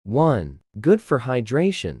1. Good for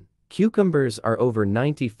hydration. Cucumbers are over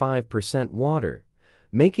 95% water,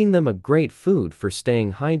 making them a great food for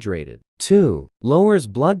staying hydrated. 2. Lowers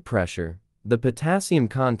blood pressure. The potassium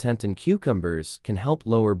content in cucumbers can help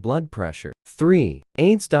lower blood pressure. 3.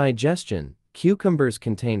 Aids digestion. Cucumbers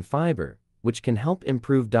contain fiber, which can help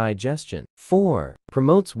improve digestion. 4.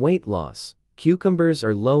 Promotes weight loss. Cucumbers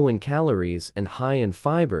are low in calories and high in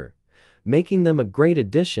fiber, making them a great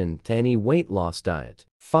addition to any weight loss diet.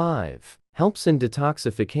 5. Helps in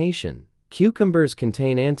detoxification. Cucumbers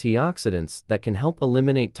contain antioxidants that can help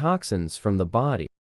eliminate toxins from the body.